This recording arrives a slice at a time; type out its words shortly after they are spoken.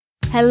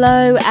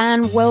Hello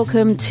and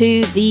welcome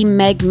to the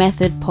Meg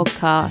Method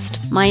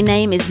podcast. My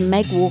name is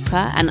Meg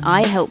Walker and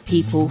I help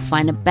people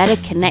find a better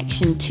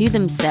connection to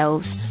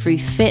themselves through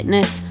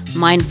fitness,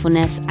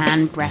 mindfulness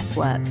and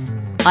breathwork.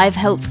 I've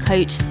helped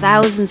coach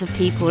thousands of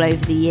people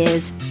over the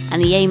years,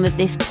 and the aim of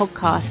this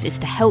podcast is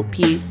to help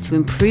you to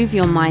improve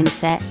your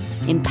mindset,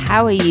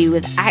 empower you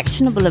with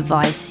actionable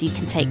advice so you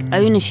can take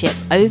ownership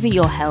over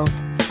your health,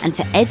 and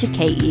to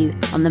educate you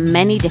on the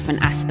many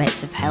different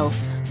aspects of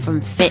health, from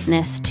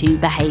fitness to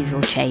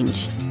behavioural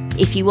change.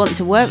 If you want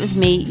to work with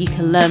me, you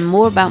can learn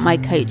more about my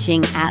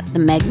coaching at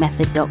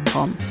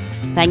themegmethod.com.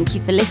 Thank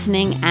you for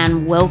listening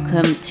and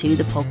welcome to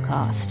the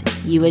podcast.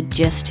 You are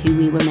just who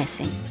we were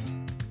missing.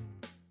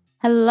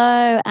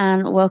 Hello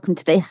and welcome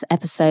to this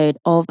episode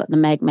of the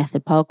Meg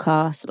Method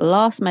podcast.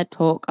 Last Med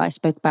Talk, I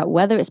spoke about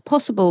whether it's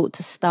possible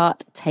to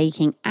start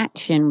taking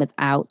action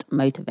without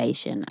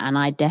motivation. And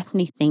I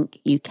definitely think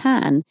you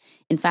can.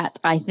 In fact,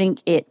 I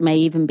think it may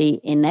even be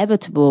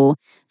inevitable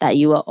that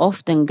you are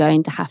often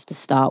going to have to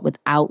start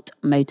without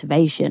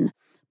motivation.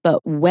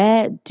 But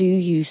where do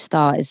you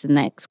start is the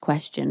next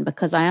question,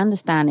 because I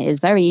understand it is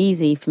very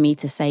easy for me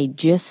to say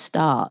just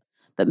start.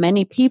 But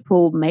many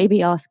people may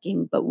be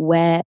asking, but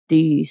where do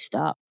you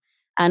start?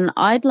 And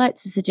I'd like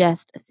to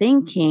suggest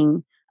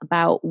thinking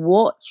about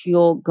what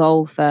your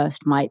goal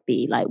first might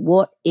be. Like,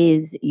 what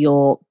is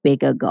your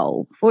bigger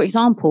goal? For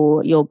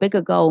example, your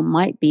bigger goal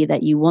might be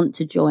that you want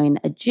to join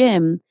a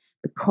gym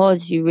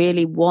because you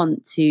really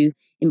want to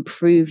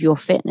improve your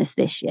fitness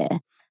this year.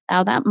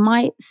 Now, that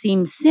might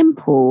seem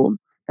simple,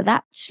 but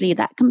actually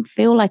that can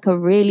feel like a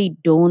really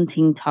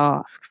daunting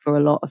task for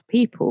a lot of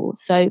people.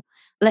 So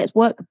let's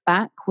work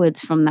backwards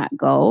from that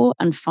goal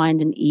and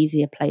find an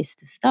easier place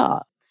to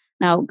start.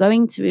 Now,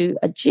 going to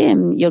a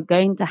gym, you're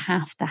going to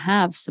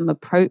have some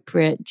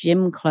appropriate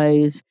gym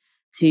clothes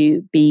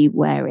to be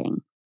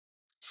wearing.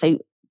 So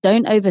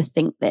don't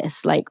overthink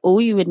this. Like,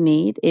 all you would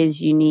need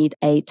is you need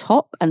a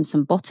top and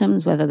some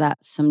bottoms, whether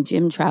that's some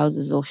gym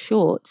trousers or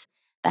shorts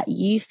that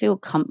you feel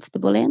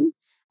comfortable in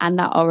and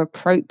that are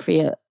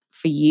appropriate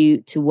for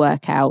you to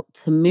work out,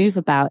 to move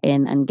about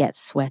in and get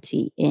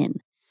sweaty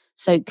in.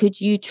 So could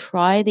you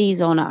try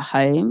these on at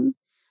home,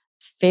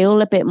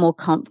 feel a bit more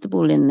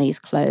comfortable in these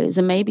clothes?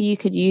 And maybe you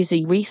could use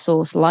a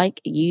resource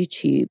like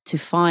YouTube to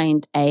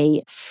find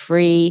a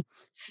free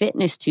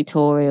fitness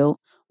tutorial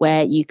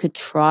where you could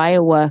try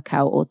a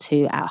workout or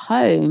two at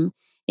home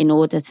in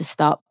order to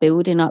start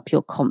building up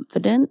your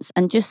confidence,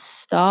 and just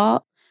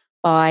start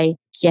by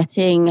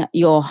getting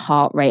your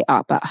heart rate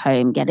up at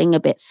home, getting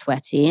a bit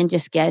sweaty and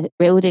just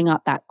building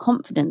up that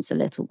confidence a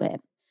little bit.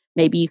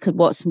 Maybe you could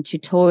watch some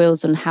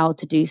tutorials on how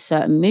to do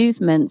certain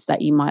movements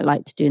that you might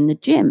like to do in the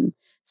gym,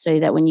 so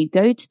that when you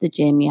go to the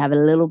gym, you have a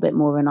little bit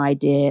more of an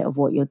idea of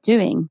what you're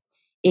doing.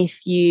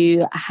 If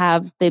you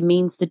have the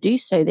means to do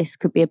so, this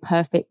could be a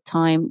perfect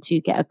time to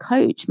get a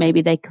coach.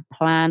 Maybe they could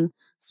plan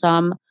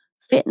some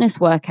fitness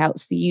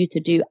workouts for you to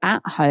do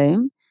at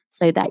home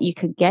so that you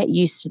could get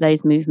used to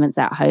those movements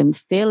at home,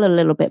 feel a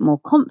little bit more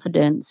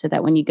confident so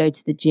that when you go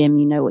to the gym,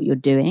 you know what you're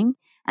doing.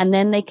 And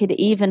then they could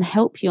even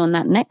help you on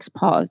that next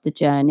part of the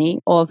journey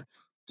of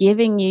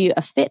giving you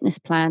a fitness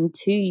plan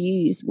to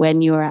use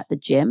when you're at the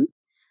gym.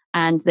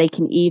 And they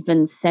can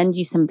even send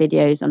you some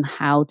videos on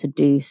how to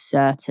do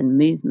certain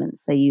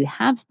movements. So you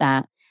have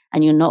that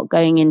and you're not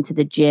going into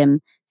the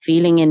gym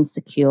feeling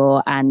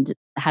insecure and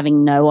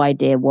having no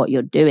idea what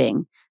you're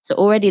doing. So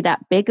already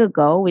that bigger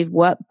goal, we've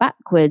worked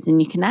backwards,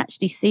 and you can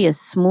actually see a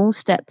small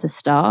step to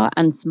start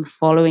and some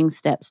following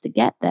steps to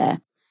get there.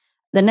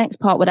 The next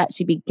part would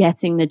actually be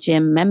getting the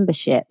gym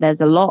membership.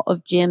 There's a lot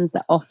of gyms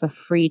that offer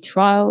free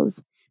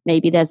trials.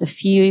 Maybe there's a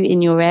few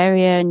in your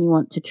area and you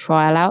want to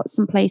trial out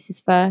some places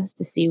first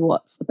to see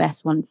what's the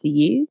best one for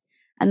you.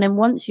 And then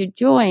once you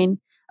join,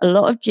 a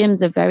lot of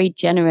gyms are very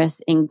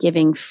generous in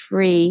giving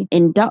free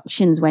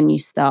inductions when you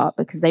start,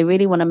 because they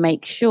really want to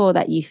make sure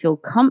that you feel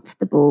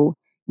comfortable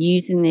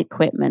using the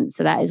equipment.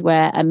 So that is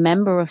where a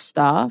member of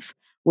staff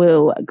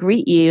will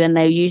greet you, and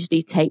they'll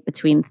usually take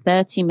between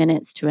 30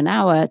 minutes to an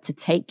hour to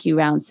take you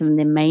around some of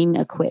the main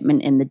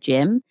equipment in the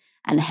gym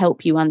and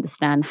help you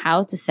understand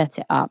how to set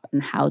it up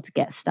and how to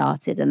get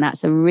started. And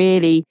that's a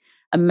really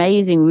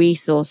amazing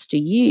resource to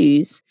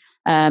use.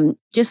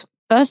 Just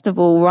first of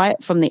all,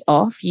 right from the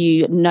off,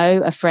 you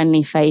know a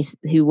friendly face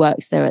who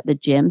works there at the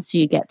gym. So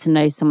you get to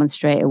know someone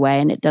straight away,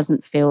 and it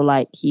doesn't feel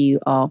like you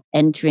are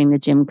entering the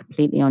gym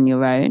completely on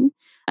your own.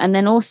 And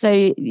then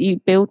also you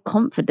build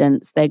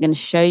confidence. They're going to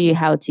show you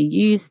how to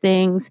use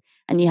things,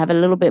 and you have a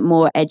little bit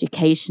more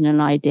education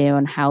and idea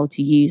on how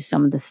to use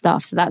some of the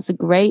stuff. So that's a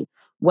great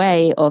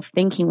way of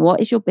thinking, what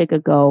is your bigger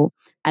goal?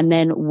 And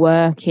then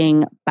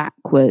working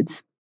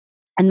backwards.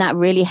 And that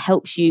really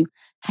helps you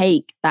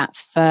take that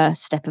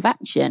first step of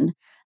action.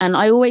 And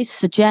I always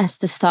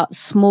suggest to start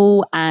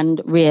small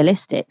and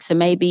realistic. So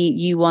maybe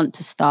you want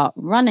to start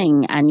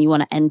running and you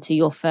want to enter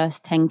your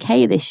first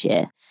 10K this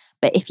year.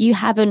 But if you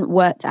haven't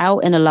worked out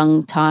in a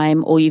long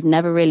time, or you've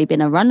never really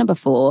been a runner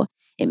before,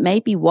 it may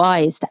be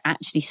wise to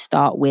actually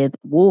start with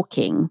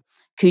walking.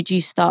 Could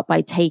you start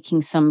by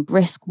taking some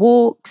brisk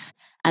walks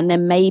and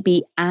then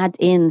maybe add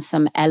in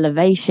some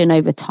elevation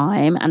over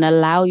time and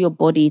allow your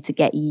body to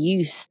get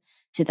used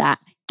to that,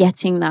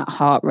 getting that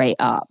heart rate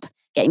up,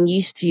 getting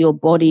used to your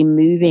body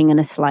moving in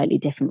a slightly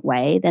different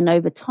way? Then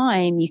over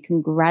time, you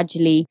can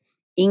gradually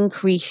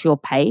increase your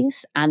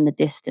pace and the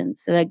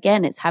distance. So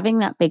again, it's having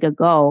that bigger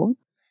goal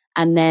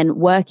and then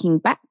working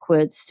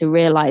backwards to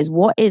realize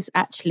what is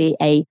actually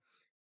a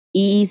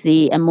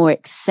easy and more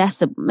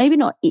accessible, maybe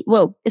not,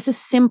 well, it's a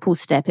simple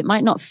step. It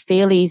might not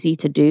feel easy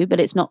to do, but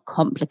it's not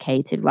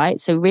complicated, right?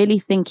 So really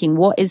thinking,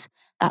 what is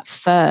that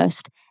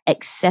first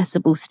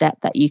accessible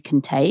step that you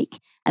can take?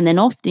 And then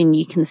often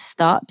you can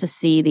start to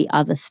see the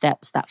other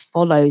steps that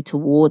follow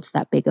towards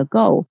that bigger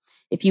goal.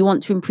 If you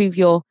want to improve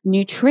your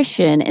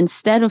nutrition,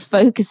 instead of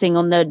focusing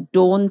on the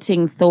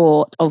daunting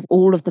thought of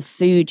all of the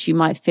foods you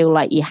might feel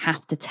like you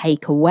have to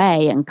take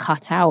away and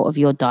cut out of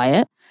your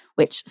diet,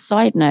 which,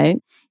 side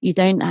note, you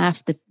don't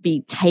have to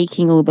be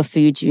taking all the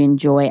foods you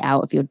enjoy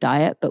out of your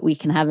diet, but we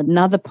can have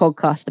another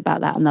podcast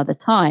about that another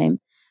time.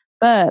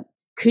 But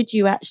could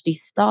you actually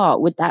start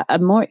with that, a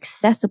more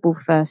accessible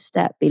first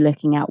step, be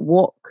looking at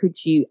what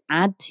could you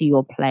add to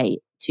your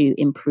plate to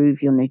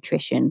improve your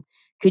nutrition?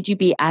 Could you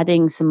be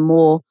adding some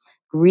more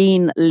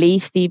green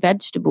leafy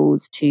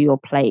vegetables to your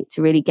plate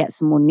to really get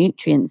some more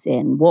nutrients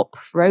in? What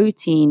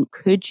protein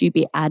could you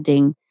be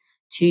adding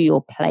to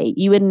your plate?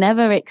 You would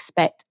never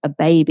expect a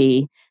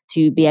baby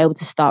to be able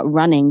to start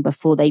running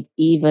before they've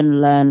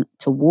even learned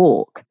to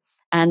walk.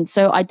 And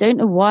so I don't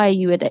know why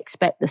you would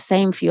expect the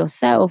same for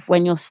yourself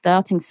when you're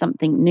starting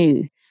something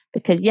new.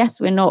 Because yes,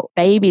 we're not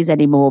babies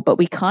anymore, but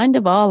we kind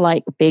of are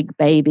like big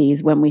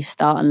babies when we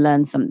start and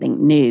learn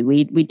something new.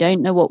 We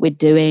don't know what we're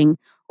doing,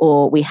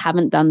 or we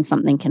haven't done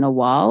something in a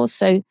while.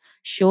 So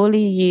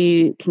surely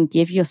you can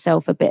give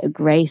yourself a bit of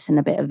grace and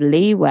a bit of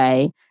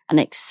leeway and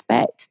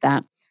expect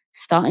that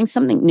starting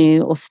something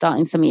new or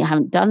starting something you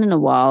haven't done in a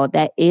while,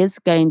 there is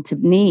going to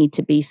need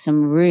to be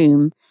some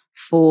room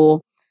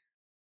for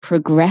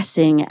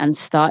progressing and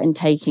starting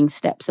taking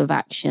steps of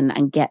action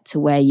and get to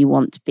where you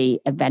want to be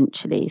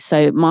eventually.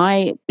 So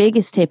my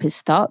biggest tip is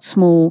start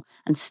small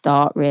and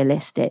start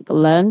realistic.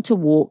 Learn to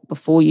walk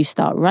before you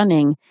start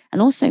running,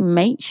 and also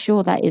make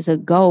sure that is a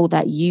goal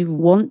that you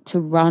want to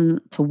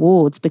run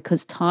towards,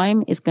 because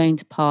time is going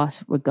to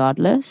pass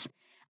regardless.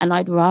 And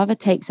I'd rather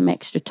take some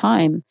extra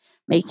time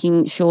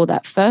making sure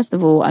that, first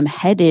of all, I'm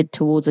headed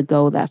towards a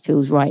goal that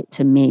feels right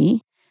to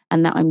me,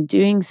 and that I'm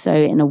doing so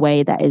in a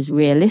way that is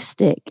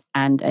realistic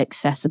and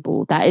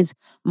accessible. That is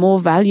more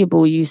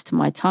valuable use to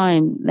my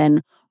time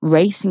than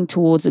racing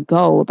towards a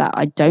goal that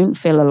I don't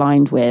feel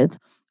aligned with,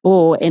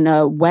 or in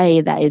a way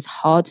that is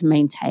hard to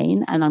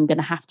maintain, and I'm going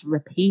to have to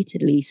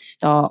repeatedly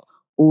start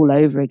all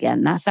over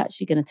again. That's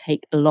actually going to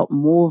take a lot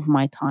more of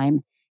my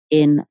time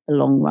in the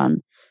long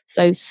run.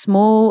 So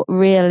small,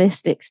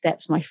 realistic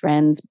steps, my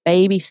friends,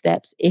 baby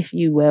steps, if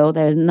you will.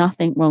 There is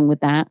nothing wrong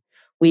with that.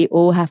 We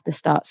all have to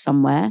start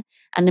somewhere,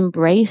 and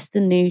embrace the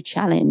new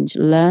challenge.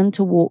 Learn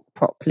to walk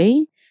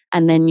properly,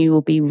 and then you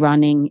will be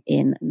running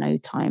in no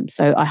time.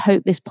 So I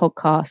hope this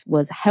podcast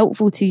was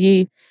helpful to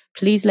you.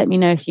 Please let me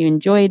know if you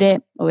enjoyed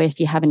it, or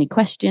if you have any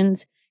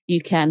questions. You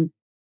can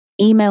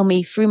email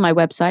me through my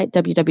website,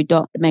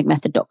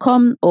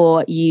 www.themegmethod.com,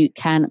 or you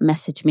can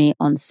message me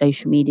on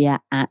social media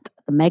at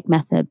The Meg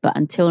Method. But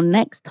until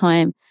next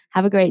time,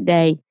 have a great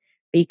day.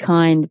 Be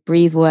kind,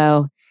 breathe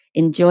well.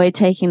 Enjoy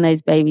taking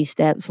those baby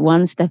steps,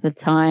 one step at a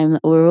time.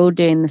 We're all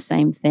doing the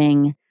same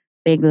thing.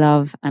 Big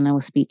love, and I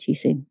will speak to you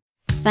soon.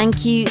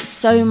 Thank you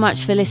so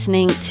much for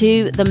listening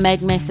to the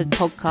Meg Method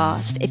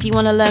podcast. If you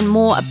want to learn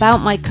more about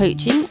my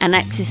coaching and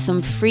access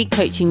some free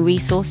coaching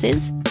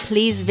resources,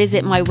 please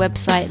visit my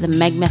website,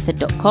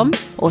 themegmethod.com,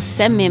 or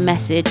send me a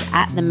message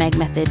at the Meg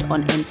Method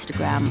on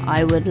Instagram.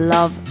 I would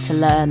love to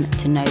learn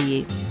to know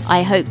you.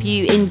 I hope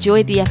you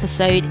enjoyed the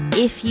episode.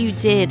 If you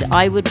did,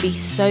 I would be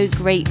so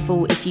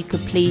grateful if you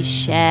could please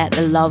share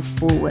the love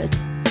forward.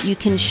 You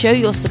can show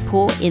your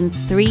support in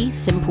 3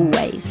 simple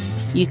ways.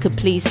 You could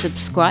please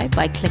subscribe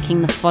by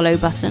clicking the follow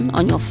button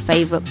on your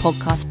favorite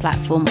podcast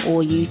platform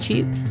or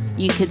YouTube.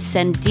 You could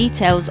send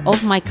details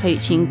of my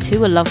coaching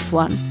to a loved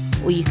one,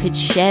 or you could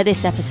share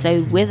this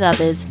episode with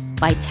others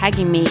by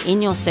tagging me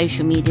in your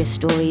social media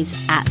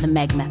stories at The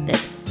Meg Method.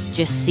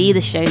 Just see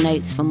the show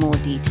notes for more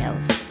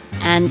details.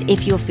 And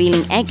if you're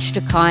feeling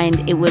extra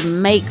kind, it would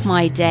make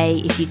my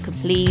day if you could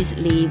please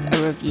leave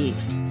a review.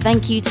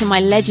 Thank you to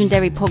my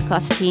legendary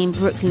podcast team,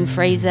 Brooklyn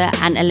Fraser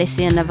and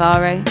Alicia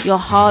Navarro. Your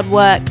hard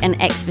work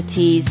and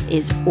expertise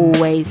is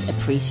always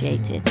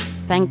appreciated.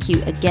 Thank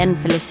you again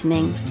for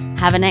listening.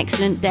 Have an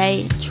excellent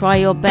day. Try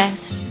your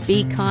best.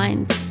 Be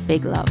kind.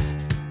 Big love.